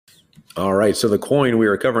All right, so the coin we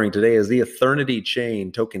are covering today is the Ethernity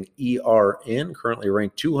chain, token ERN, currently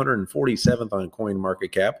ranked 247th on coin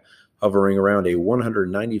market cap, hovering around a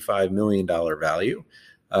 $195 million value.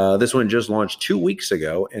 This one just launched 2 weeks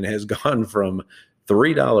ago and has gone from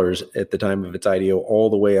 $3 at the time of its IDO all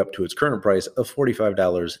the way up to its current price of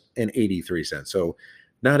 $45.83. So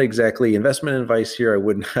not exactly investment advice here. I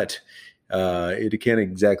would not, it can't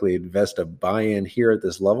exactly invest a buy-in here at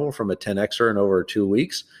this level from a 10xer in over 2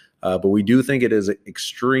 weeks. But we do think it is an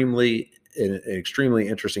extremely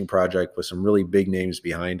interesting project with some really big names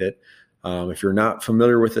behind it. If you're not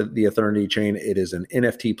familiar with the Ethernity chain, it is an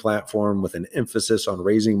NFT platform with an emphasis on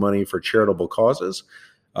raising money for charitable causes.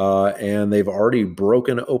 And they've already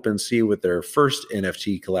broken OpenSea with their first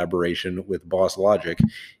NFT collaboration with Boss Logic,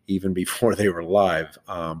 even before they were live.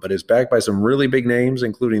 But it's backed by some really big names,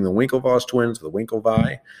 including the Winklevoss twins, the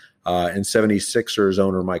Winklevi, and 76ers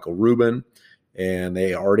owner Michael Rubin. And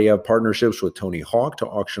they already have partnerships with Tony Hawk to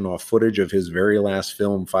auction off footage of his very last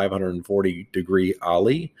film, 540 Degree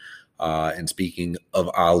Ali. And speaking of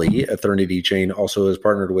Ali, Ethernity Chain also has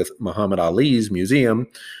partnered with Muhammad Ali's museum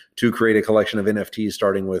to create a collection of NFTs,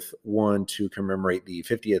 starting with one to commemorate the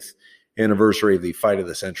 50th anniversary of the fight of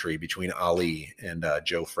the century between Ali and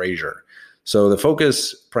Joe Frazier. So the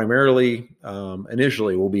focus primarily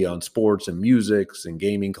initially will be on sports and musics and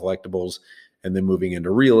gaming collectibles, and then moving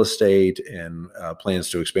into real estate and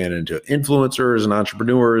plans to expand into influencers and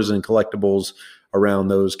entrepreneurs and collectibles around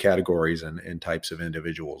those categories and types of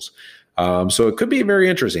individuals. So it could be very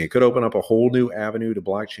interesting. It could open up a whole new avenue to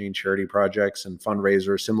blockchain charity projects and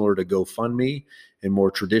fundraisers similar to GoFundMe and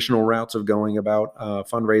more traditional routes of going about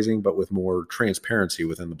fundraising, but with more transparency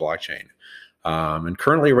within the blockchain. And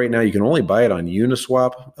currently right now, you can only buy it on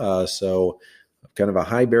Uniswap. So kind of a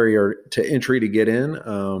high barrier to entry to get in.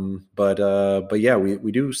 But yeah,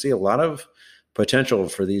 we do see a lot of potential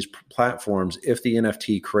for these platforms if the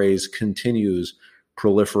NFT craze continues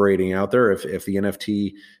proliferating out there. If the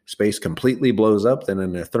NFT space completely blows up, then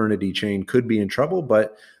an Ethernity chain could be in trouble.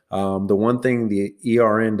 But the one thing the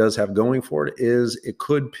ERN does have going for it is it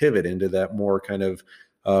could pivot into that more kind of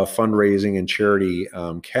fundraising and charity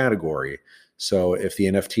category. So if the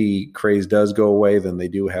NFT craze does go away, then they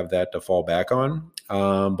do have that to fall back on.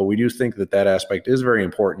 But we do think that aspect is very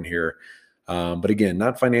important here. But again,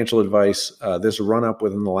 not financial advice. This run up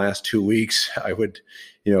within the last 2 weeks, I would,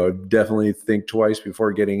 definitely think twice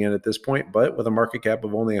before getting in at this point. But with a market cap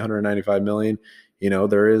of only 195 million,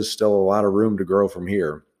 there is still a lot of room to grow from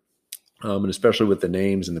here. And especially with the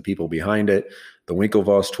names and the people behind it, the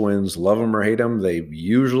Winklevoss twins, love them or hate them, they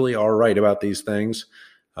usually are right about these things.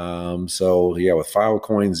 So yeah, with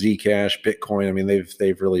Filecoin, Zcash, Bitcoin, I mean,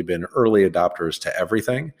 they've really been early adopters to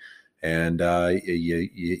everything. And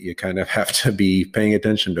you kind of have to be paying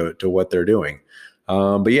attention to what they're doing.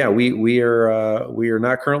 But yeah, we are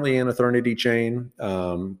not currently in Ethernity chain.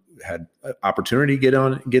 Had opportunity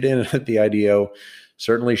to get in at the IDO.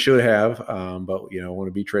 Certainly should have, but want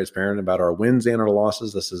to be transparent about our wins and our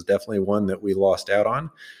losses. This is definitely one that we lost out on.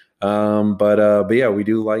 But yeah, we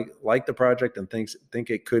do like the project and think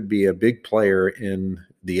it could be a big player in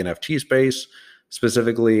the NFT space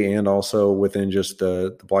specifically, and also within just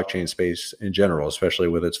the blockchain space in general, especially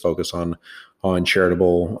with its focus on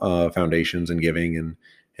charitable foundations and giving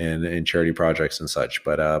and charity projects and such.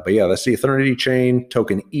 But yeah, that's the Ethernity chain,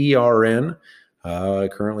 token ERN.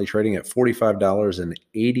 Currently trading at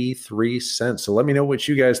 $45.83. So let me know what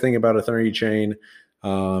you guys think about Ethernity chain,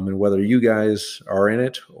 and whether you guys are in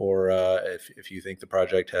it, or if you think the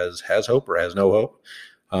project has hope or has no hope.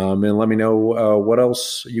 And let me know what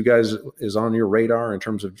else you guys is on your radar in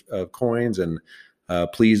terms of coins. And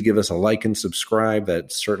please give us a like and subscribe.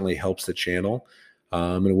 That certainly helps the channel.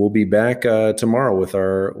 And we'll be back tomorrow with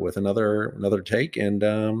another take. And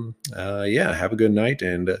yeah, have a good night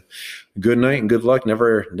and good luck.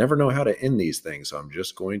 Never know how to end these things. So I'm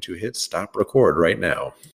just going to hit stop record right now.